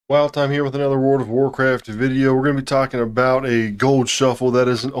Wild Time here with another World of Warcraft video. We're going to be talking about a gold shuffle that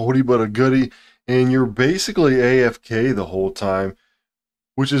is an oldie but a goodie, and you're basically AFK the whole time,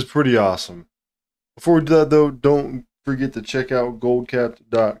 which is pretty awesome. Before we do that though, don't forget to check out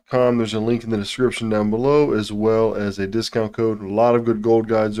goldcapped.com. There's a link in the description down below, as well as a discount code. A lot of good gold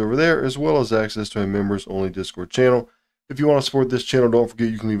guides over there, as well as access to a members only Discord channel. If you want to support this channel, don't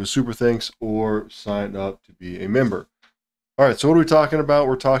forget you can leave a super thanks or sign up to be a member. All right, so what are we talking about?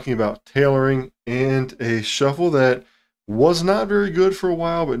 We're talking about tailoring and a shuffle that was not very good for a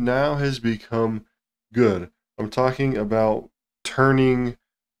while, but now has become good. I'm talking about turning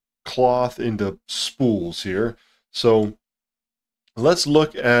cloth into spools here. So let's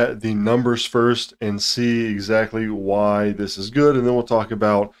look at the numbers first and see exactly why this is good, and then we'll talk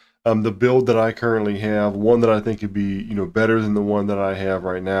about the build that I currently have, one that I think could be better than the one that I have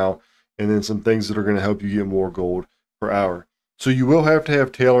right now, and then some things that are going to help you get more gold per hour. So you will have to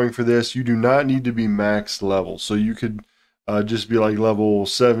have tailoring for this. You do not need to be max level. So you could just be like level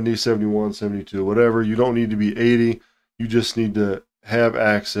 70, 71, 72, whatever. You don't need to be 80. You just need to have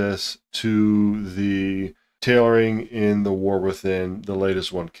access to the tailoring in the War Within, the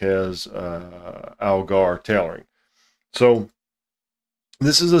latest one, Kaz Algar tailoring. So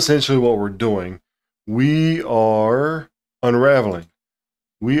this is essentially what we're doing. We are unraveling.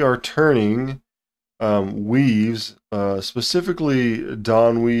 We are turning weaves, specifically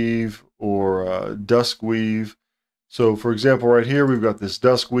dawn weave or dusk weave. So for example, right here, we've got this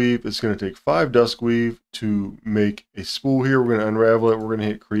dusk weave. It's going to take 5 dusk weave to make a spool here. We're going to unravel it. We're going to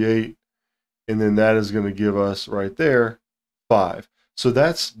hit create. And then that is going to give us right there 5. So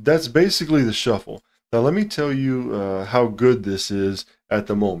that's basically the shuffle. Now let me tell you how good this is at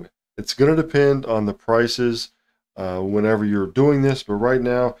the moment. It's going to depend on the prices whenever you're doing this, but right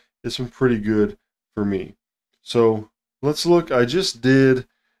now it's been pretty good for me. So let's look. I just did,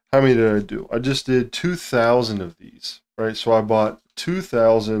 how many did I do? I just did 2,000 of these, right? So I bought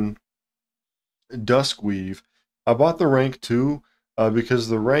 2,000 dusk weave. I bought the rank 2 because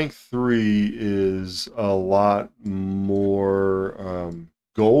the rank 3 is a lot more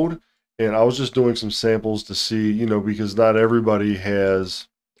gold, and I was just doing some samples to see, because not everybody has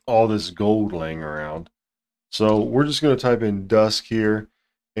all this gold laying around. So we're just going to type in dusk here,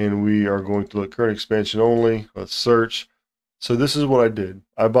 and we are going to look current expansion only. Let's search. So this is what I did.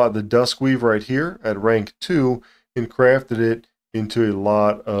 I bought the dusk weave right here at rank 2 and crafted it into a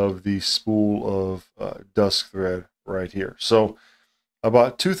lot of the spool of dusk thread right here. So I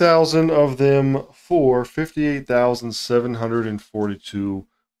bought 2,000 of them for 58,742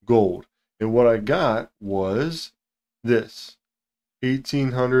 gold. And what I got was this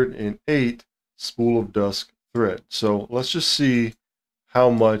 1,808 spool of dusk thread. So let's just see how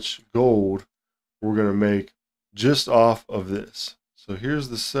much gold we're going to make just off of this. So here's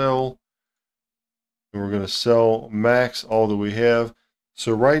the sell, and we're going to sell max all that we have.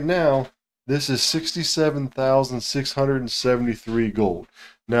 So right now, this is 67,673 gold.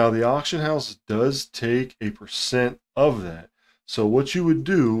 Now the auction house does take a % of that. So what you would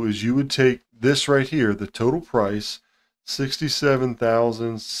do is you would take this right here, the total price,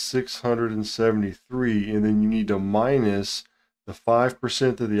 67,673, and then you need to minus the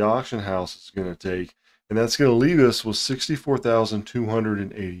 5% that the auction house is going to take, and that's going to leave us with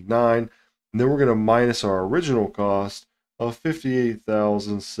 64,289, and then we're going to minus our original cost of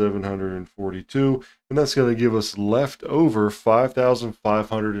 58,742, and that's going to give us left over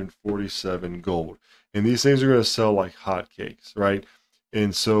 5,547 gold. And these things are going to sell like hotcakes, right?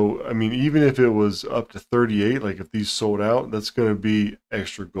 And so, I mean, even if it was up to 38, like if these sold out, that's going to be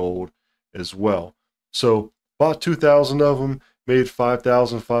extra gold as well. So bought 2,000 of them, made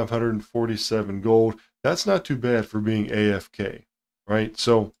 5,547 gold. That's not too bad for being AFK, right?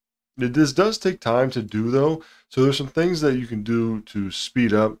 So this does take time to do though. So there's some things that you can do to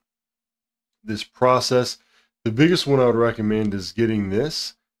speed up this process. The biggest one I would recommend is getting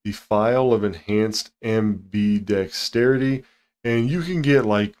this, the file of enhanced ambidexterity. And you can get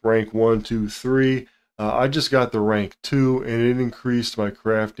like rank 1, 2, 3. I just got the rank 2, and it increased my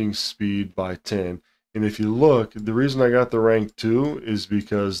crafting speed by 10. And if you look, the reason I got the rank 2 is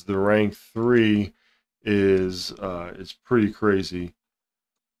because the rank 3 is pretty crazy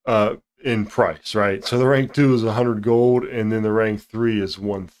in price, right? So the rank 2 is 100 gold, and then the rank 3 is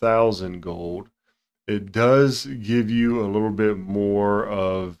 1,000 gold. It does give you a little bit more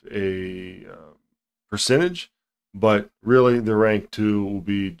of a percentage, but really the rank 2 will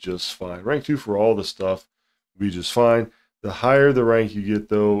be just fine. Rank 2 for all the stuff will be just fine. The higher the rank you get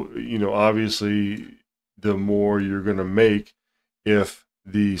though, obviously the more you're going to make if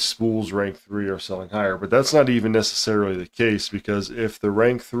the spools rank 3 are selling higher. But that's not even necessarily the case, because if the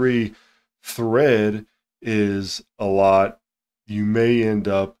rank 3 thread is a lot, you may end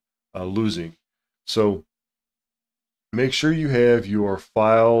up losing. So make sure you have your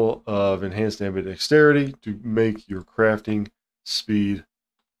file of enhanced ambidexterity to make your crafting speed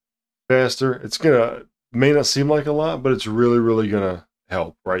faster. It's gonna, may not seem like a lot, but it's really gonna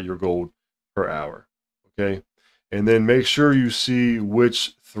help, right? Your gold per hour. Okay. And then make sure you see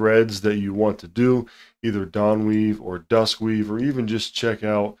which threads that you want to do, either dawn weave or dusk weave, or even just check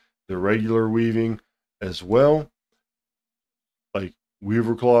out the regular weaving as well, like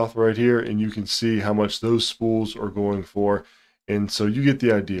weaver cloth right here, and you can see how much those spools are going for. And so you get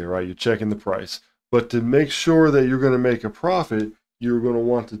the idea, right? You're checking the price. But to make sure that you're going to make a profit, you're going to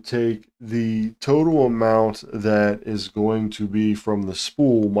want to take the total amount that is going to be from the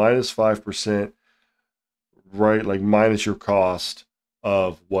spool minus 5%, right? Like minus your cost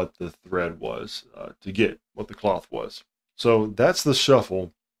of what the thread was to get, what the cloth was. So that's the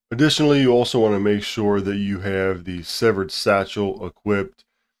shuffle. Additionally, you also want to make sure that you have the severed satchel equipped.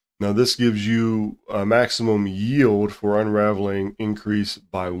 Now this gives you a maximum yield for unraveling increase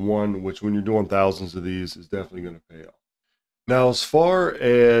by 1, which when you're doing thousands of these is definitely going to pay off. Now, as far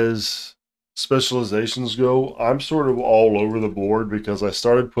as specializations go, I'm sort of all over the board, because I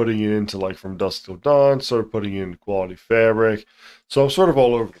started putting it into, like, from dusk till dawn, started putting in quality fabric. So I'm sort of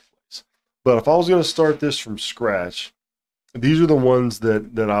all over the place. But if I was going to start this from scratch, these are the ones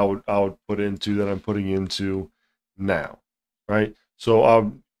that I would put into, that I'm putting into now, right? So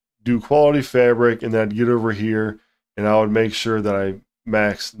I'll do quality fabric, and then I'd get over here and I would make sure that I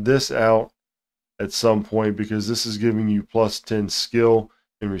max this out at some point, because this is giving you plus 10 skill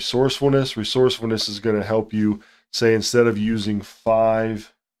and resourcefulness. Resourcefulness is going to help you, say, instead of using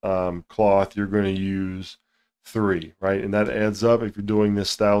 5 cloth, you're going to use 3, right? And that adds up if you're doing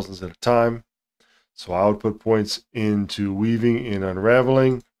this thousands at a time. So I would put points into weaving and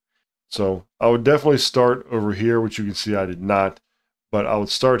unraveling. So I would definitely start over here, which you can see I did not, but I would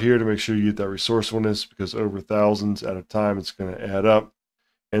start here to make sure you get that resourcefulness, because over thousands at a time, it's going to add up.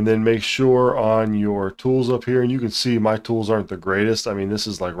 And then make sure on your tools up here, and you can see my tools aren't the greatest. I mean, this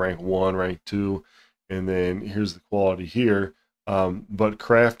is like rank 1, rank 2, and then here's the quality here. But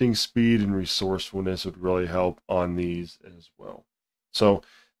crafting speed and resourcefulness would really help on these as well. So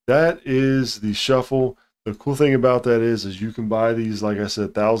that is the shuffle. The cool thing about that is you can buy these, like I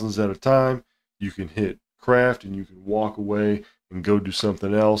said, thousands at a time. You can hit craft and you can walk away and go do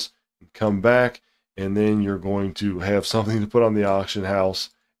something else and come back, and then you're going to have something to put on the auction house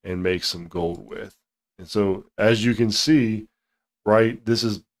and make some gold with. And so as you can see, right, this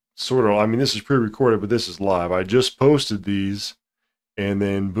is sort of, I mean, this is pre-recorded, but this is live. I just posted these, and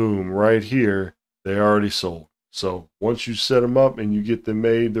then boom, right here, they already sold. So once you set them up and you get them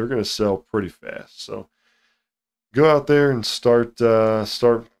made, they're going to sell pretty fast. So go out there and start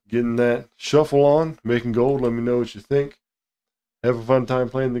getting that shuffle on, making gold. Let me know what you think. Have a fun time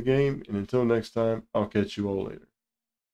playing the game, and until next time, I'll catch you all later.